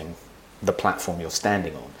discrediting the platform you're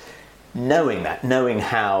standing on. Knowing that, knowing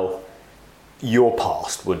how your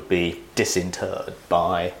past would be disinterred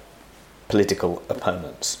by political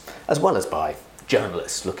opponents, as well as by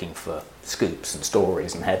journalists looking for scoops and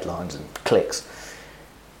stories and headlines and clicks,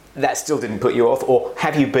 that still didn't put you off? Or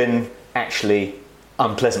have you been actually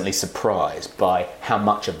unpleasantly surprised by how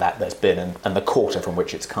much of that there's been and the quarter from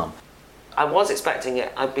which it's come. I was expecting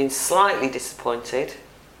it. I've been slightly disappointed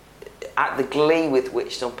at the glee with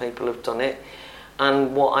which some people have done it.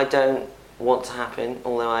 And what I don't want to happen,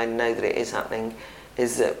 although I know that it is happening,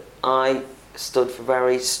 is that I stood for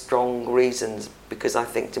very strong reasons because I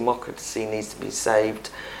think democracy needs to be saved.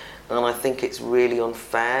 And I think it's really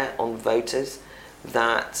unfair on voters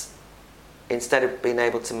that instead of being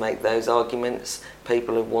able to make those arguments,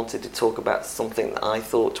 people have wanted to talk about something that I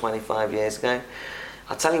thought 25 years ago.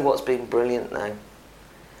 I'll tell you what's been brilliant though.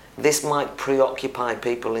 This might preoccupy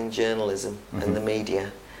people in journalism and the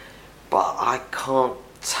media, but I can't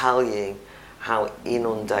tell you how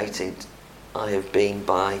inundated I have been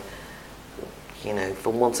by,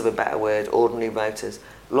 for want of a better word, ordinary voters.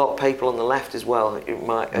 A lot of people on the left as well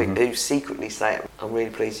who secretly say, I'm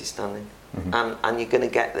really pleased you're standing. And you're going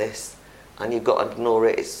to get this. And you've got to ignore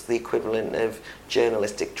it. It's the equivalent of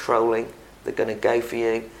journalistic trolling. They're going to go for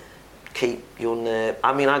you. Keep your nerve.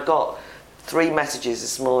 I mean, I got 3 messages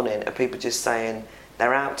this morning of people just saying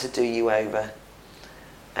they're out to do you over,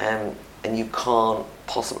 and you can't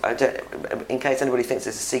possibly. In case anybody thinks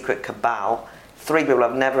it's a secret cabal, 3 people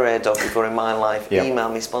I've never heard of before in my life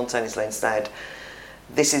emailed me spontaneously and said,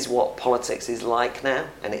 this is what politics is like now,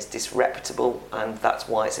 and it's disreputable, and that's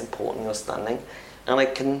why it's important you're standing. And I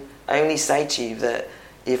can only say to you that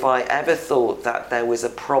if I ever thought that there was a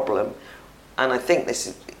problem, and I think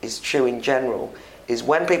this is true in general, is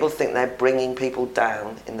when people think they're bringing people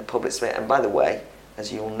down in the public sphere, and by the way,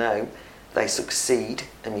 as you all know, they succeed.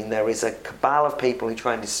 I mean, there is a cabal of people who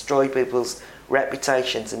try and destroy people's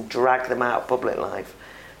reputations and drag them out of public life,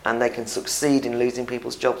 and they can succeed in losing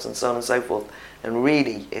people's jobs and so on and so forth, and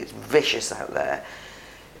really it's vicious out there,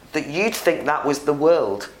 that you'd think that was the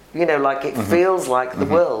world. Like it feels like the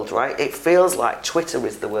world, right? It feels like Twitter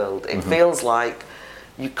is the world. It feels like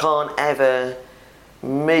you can't ever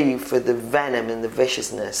move for the venom and the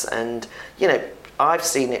viciousness. And, I've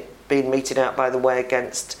seen it being meted out, by the way,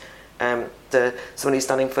 against somebody who's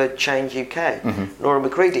standing for Change UK, Laura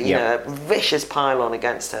McCready, a vicious pile-on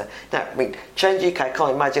against her. Now, I mean, Change UK, I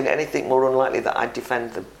can't imagine anything more unlikely that I'd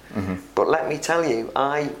defend them. But let me tell you,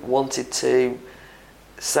 I wanted to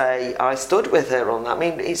say I stood with her on that. I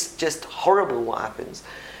mean, it's just horrible what happens.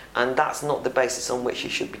 And that's not the basis on which she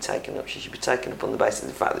should be taken up. She should be taken up on the basis of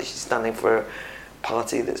the fact that she's standing for a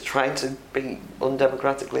party that's trying to be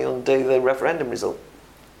undemocratically undo the referendum result.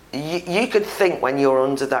 You could think when you're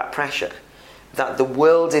under that pressure that the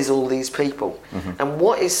world is all these people. And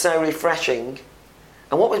what is so refreshing,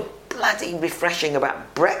 and what was bloody refreshing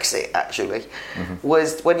about Brexit actually,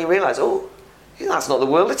 was when you realise, that's not the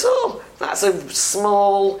world at all. That's a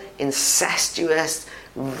small, incestuous,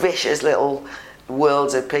 vicious little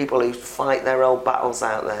world of people who fight their old battles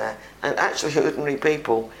out there, and actually ordinary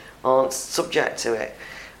people aren't subject to it.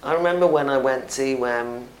 I remember when I went to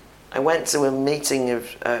a meeting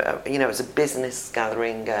of, it was a business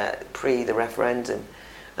gathering pre the referendum,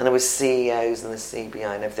 and there was CEOs and the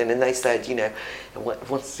CBI and everything, and they said,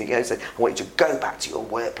 one CEO said, I want you to go back to your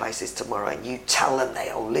workplaces tomorrow and you tell them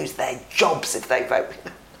they'll lose their jobs if they vote.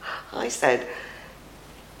 I said,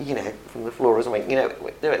 from the floor or something,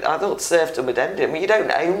 I thought serfdom had ended. I mean, you don't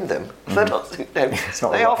own them. They're not, it's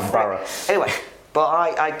not they offer it. Anyway, but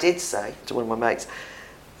I did say to one of my mates,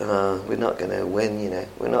 we're not going to win,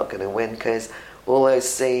 we're not going to win because all those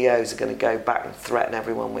CEOs are going to go back and threaten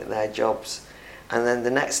everyone with their jobs. And then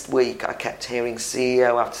the next week I kept hearing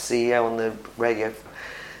CEO after CEO on the radio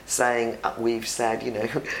saying, we've said,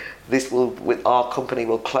 our company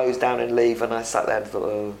will close down and leave. And I sat there and thought,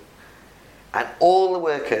 oh. And all the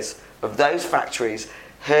workers of those factories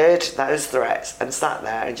heard those threats and sat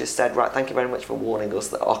there and just said, right, thank you very much for warning us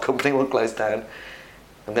that our company will close down.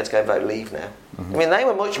 I'm going to go vote leave now. I mean, they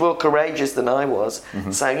were much more courageous than I was.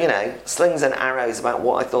 So, slings and arrows about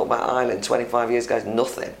what I thought about Ireland 25 years ago is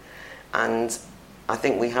nothing. And I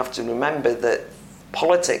think we have to remember that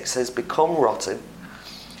politics has become rotten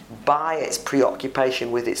by its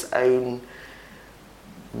preoccupation with its own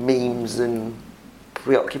memes and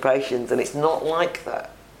preoccupations, and it's not like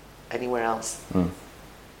that anywhere else.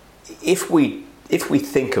 If we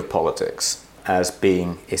think of politics as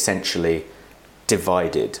being essentially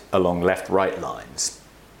divided along left-right lines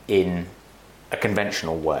in a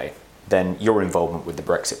conventional way, then your involvement with the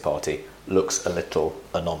Brexit Party looks a little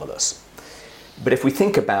anomalous. But if we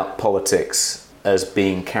think about politics as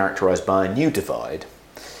being characterised by a new divide,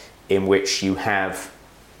 in which you have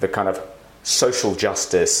the kind of social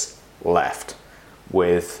justice left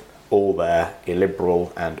with all their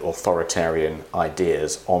illiberal and authoritarian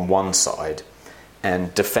ideas on one side,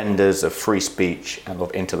 and defenders of free speech and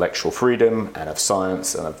of intellectual freedom and of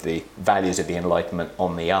science and of the values of the Enlightenment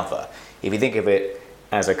on the other. If you think of it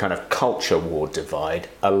as a kind of culture war divide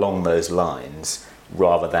along those lines,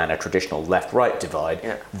 rather than a traditional left-right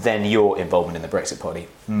divide, then your involvement in the Brexit Party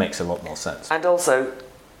makes a lot more sense. And also,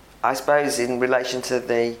 I suppose in relation to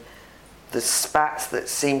the spats that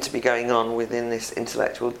seem to be going on within this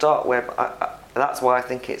intellectual dark web, that's why I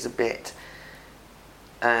think it's a bit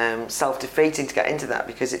self-defeating to get into that,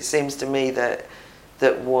 because it seems to me that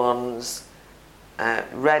one's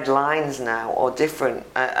red lines now are different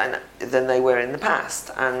than they were in the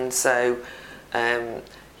past, and so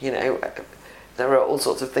there are all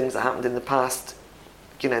sorts of things that happened in the past.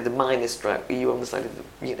 The miners' strike, were you on the side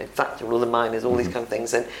of Thatcher, all the miners, all these kind of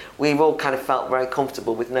things, and we've all kind of felt very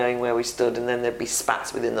comfortable with knowing where we stood, and then there'd be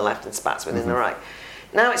spats within the left and spats within the right.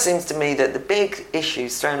 Now it seems to me that the big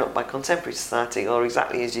issues thrown up by contemporary society are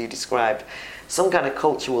exactly as you described, some kind of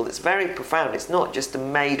culture war that's very profound. It's not just a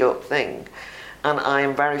made-up thing, and I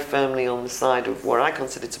am very firmly on the side of what I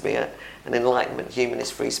consider to be an Enlightenment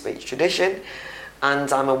humanist free speech tradition.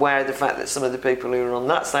 And I'm aware of the fact that some of the people who are on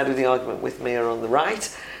that side of the argument with me are on the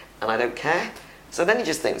right, and I don't care. So then you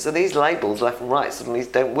just think, so these labels, left and right, suddenly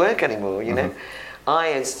don't work anymore, you know? I,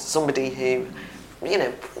 as somebody who,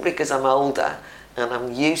 because I'm older, and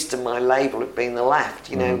I'm used to my label of being the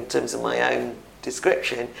left, in terms of my own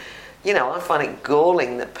description, I find it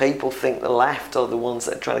galling that people think the left are the ones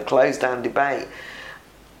that are trying to close down debate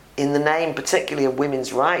in the name particularly of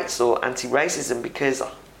women's rights or anti-racism, because,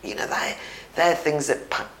 they're things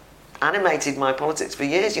that animated my politics for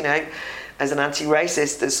years, as an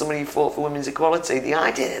anti-racist, as somebody who fought for women's equality. The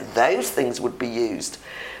idea that those things would be used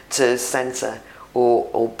to centre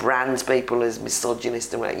or brand people as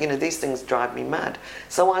misogynist and these things drive me mad.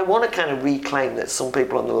 So I want to kind of reclaim that some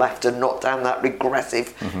people on the left are not down that regressive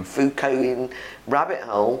Foucaultian rabbit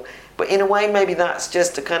hole, but in a way maybe that's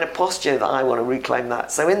just a kind of posture that I want to reclaim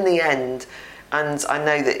that. So in the end, and I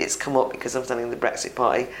know that it's come up because I'm standing in the Brexit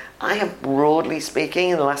Party, I have, broadly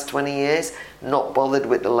speaking, in the last 20 years, not bothered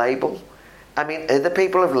with the label. I mean, other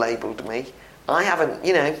people have labelled me. I haven't,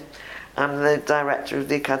 I'm the director of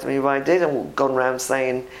the Academy of Ideas and gone around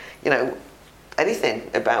saying, anything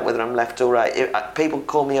about whether I'm left or right. People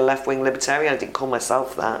call me a left-wing libertarian. I didn't call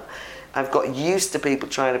myself that. I've got used to people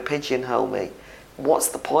trying to pigeonhole me. What's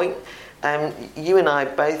the point? You and I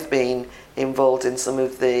have both been involved in some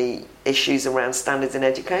of the issues around standards in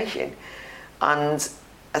education, and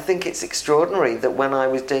I think it's extraordinary that when I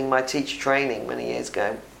was doing my teacher training many years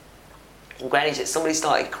ago in Greenwich, somebody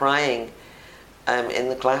started crying in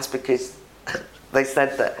the class because they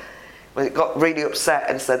said that, well, it got really upset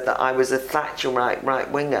and said that I was a Thatcherite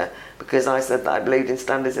right-winger because I said that I believed in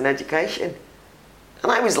standards in education.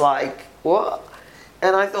 And I was like, what?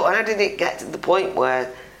 And I thought, how did it get to the point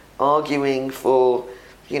where arguing for,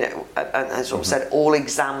 and I sort of said, all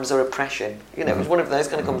exams are oppression. It was one of those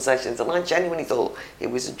kind of conversations, and I genuinely thought it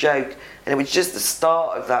was a joke. And it was just the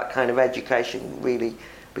start of that kind of education really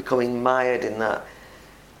becoming mired in that.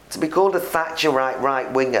 To be called a Thatcherite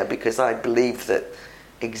right-winger because I believed that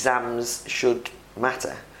exams should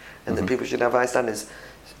matter and that people should have high standards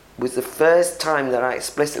was the first time that I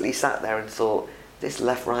explicitly sat there and thought, this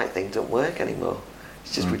left-right thing doesn't work anymore.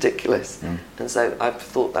 It's just ridiculous. And so I've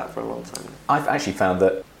thought that for a long time. I've actually found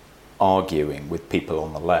that arguing with people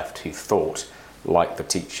on the left who thought, like the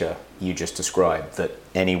teacher you just described, that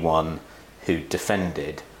anyone who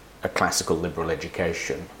defended a classical liberal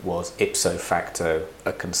education was ipso facto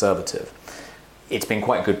a conservative. It's been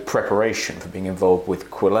quite good preparation for being involved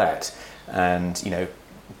with Quillette and,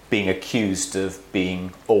 being accused of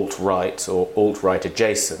being alt-right or alt-right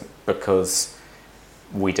adjacent because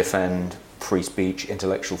we defend free speech,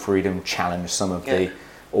 intellectual freedom, challenge some of the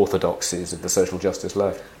orthodoxies of the social justice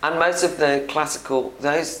left. And most of the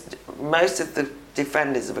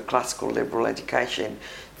defenders of a classical liberal education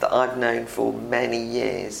that I've known for many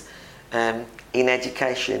years in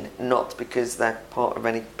education, not because they're part of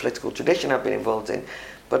any political tradition I've been involved in,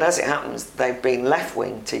 but as it happens, they've been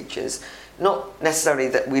left-wing teachers. Not necessarily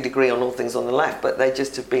that we'd agree on all things on the left, but they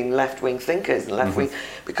just have been left-wing thinkers and left-wing,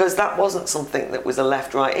 because that wasn't something that was a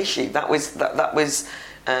left-right issue. That was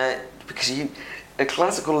because a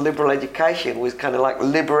classical liberal education was kind of like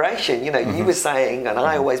liberation. You were saying, and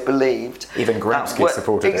I always believed. Even Gramsci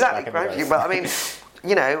supported it. Exactly, Gramsci. But I mean,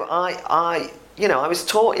 I was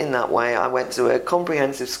taught in that way. I went to a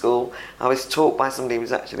comprehensive school. I was taught by somebody who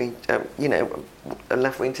was actually, a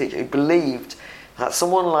left-wing teacher who believed that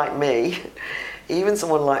someone like me, even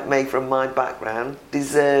someone like me from my background,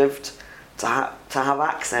 deserved to have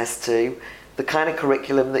access to the kind of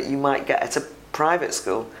curriculum that you might get at a private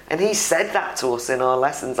school, and he said that to us in our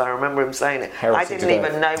lessons. I remember him saying it. Heralded I didn't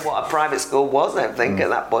even know what a private school was, I don't think, at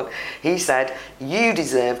that point. He said, you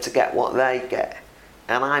deserve to get what they get,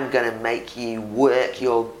 and I'm going to make you work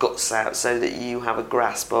your guts out so that you have a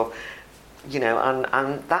grasp of, you know,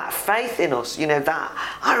 and that faith in us, you know, that,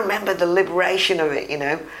 I remember the liberation of it, you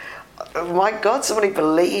know. My God, somebody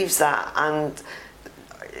believes that, and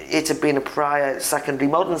it had been a prior secondary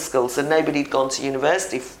modern school, so nobody had gone to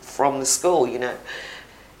university from the school, you know.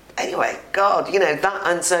 Anyway, God, you know, that,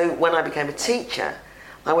 and so when I became a teacher,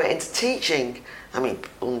 I went into teaching, I mean,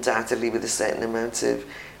 undoubtedly with a certain amount of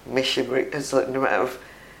missionary, a certain amount of,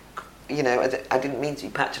 you know, I didn't mean to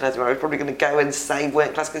be patronising, I was probably going to go and save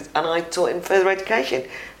work class, and I taught in further education.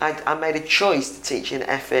 I made a choice to teach in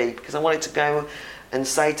FE, because I wanted to go and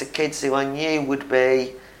say to kids who I knew would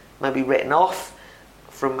be maybe written off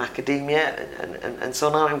from academia and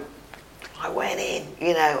so on. I went in,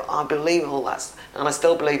 you know, I believe all that, and I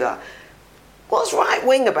still believe that. What's right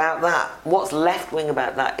wing about that? What's left wing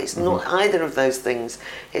about that? It's not either of those things.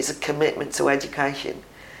 It's a commitment to education,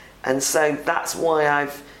 and so that's why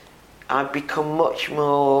I've become much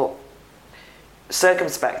more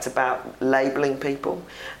circumspect about labelling people,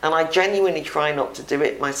 and I genuinely try not to do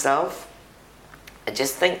it myself. I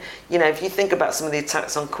just think, you know, if you think about some of the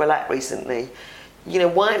attacks on Quillette recently, you know,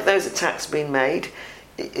 why have those attacks been made?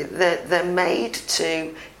 They're made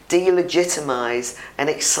to delegitimise an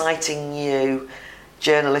exciting new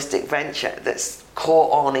journalistic venture that's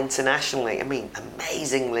caught on internationally. I mean,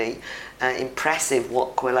 amazingly impressive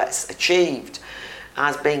what Quillette's achieved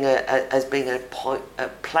as being a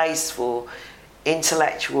place for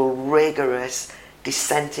intellectual, rigorous,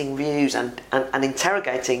 dissenting views and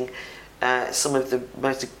interrogating some of the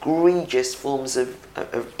most egregious forms of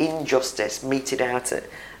injustice meted out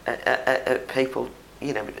at people,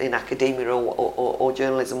 you know, in academia or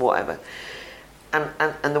journalism, whatever.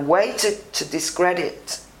 And the way to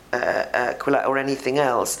discredit Quillette or anything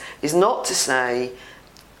else is not to say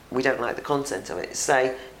we don't like the content of it. It's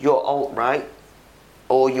say you're alt-right,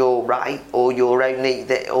 or you're right, or you're only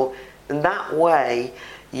that, or in that way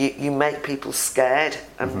you make people scared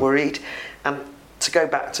and worried. To go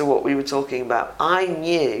back to what we were talking about, I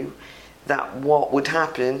knew that what would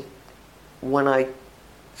happen when I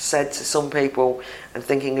said to some people, and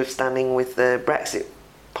thinking of standing with the Brexit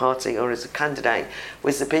Party or as a candidate,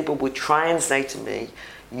 was that people would try and say to me,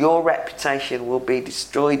 your reputation will be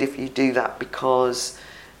destroyed if you do that because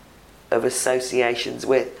of associations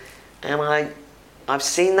with. And I've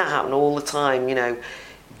seen that happen all the time, you know.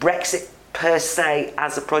 Brexit per se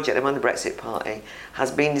as a project among the Brexit Party has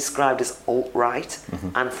been described as alt-right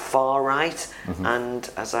and far-right, and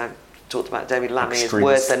as I've talked about, David Lammy is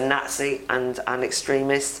worse than Nazi and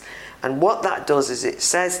extremist. And what that does is it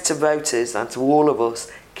says to voters and to all of us,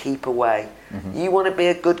 keep away. You want to be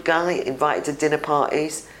a good guy, invited to dinner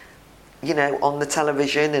parties, you know, on the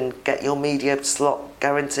television and get your media slot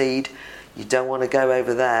guaranteed. You don't want to go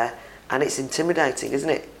over there. And it's intimidating, isn't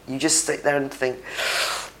it? You just sit there and think,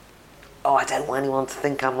 oh, I don't want anyone to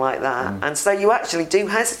think I'm like that. And so you actually do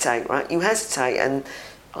hesitate, right? You hesitate, and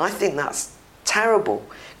I think that's terrible,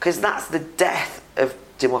 because that's the death of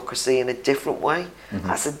democracy in a different way.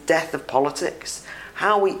 That's the death of politics.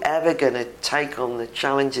 How are we ever going to take on the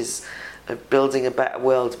challenges of building a better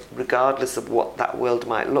world, regardless of what that world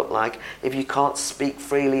might look like, if you can't speak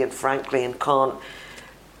freely and frankly and can't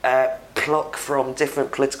pluck from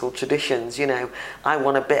different political traditions? You know, I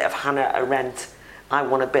want a bit of Hannah Arendt, I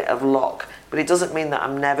want a bit of Locke, but it doesn't mean that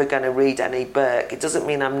I'm never going to read any Burke. It doesn't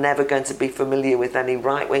mean I'm never going to be familiar with any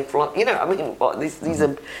right-wing philosophy. You know, I mean,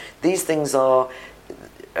 these things are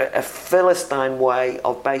a Philistine way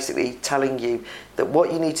of basically telling you that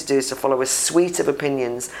what you need to do is to follow a suite of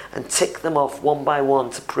opinions and tick them off one by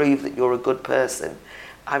one to prove that you're a good person.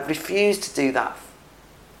 I've refused to do that.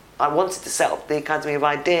 I wanted to set up the Academy of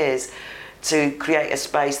Ideas to create a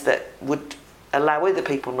space that would allow other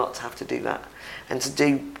people not to have to do that, and to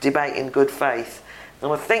do debate in good faith. And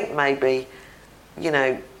I think maybe, you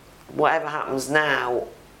know, whatever happens now,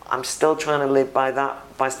 I'm still trying to live by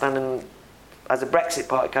that, by standing as a Brexit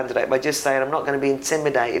Party candidate, by just saying I'm not going to be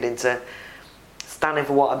intimidated into standing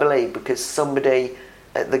for what I believe because somebody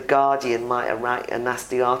at The Guardian might write a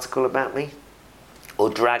nasty article about me or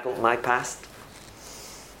drag up my past.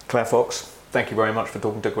 Claire Fox, thank you very much for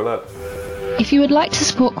talking to Quillette. If you would like to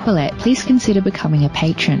support Quillette, please consider becoming a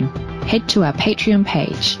patron. Head to our Patreon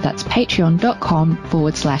page, that's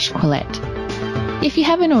patreon.com/Quillette. If you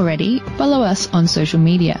haven't already, follow us on social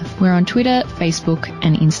media. We're on Twitter, Facebook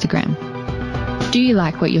and Instagram. Do you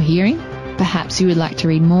like what you're hearing? Perhaps you would like to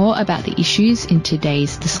read more about the issues in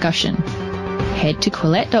today's discussion. Head to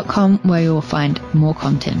Quillette.com where you will find more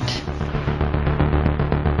content.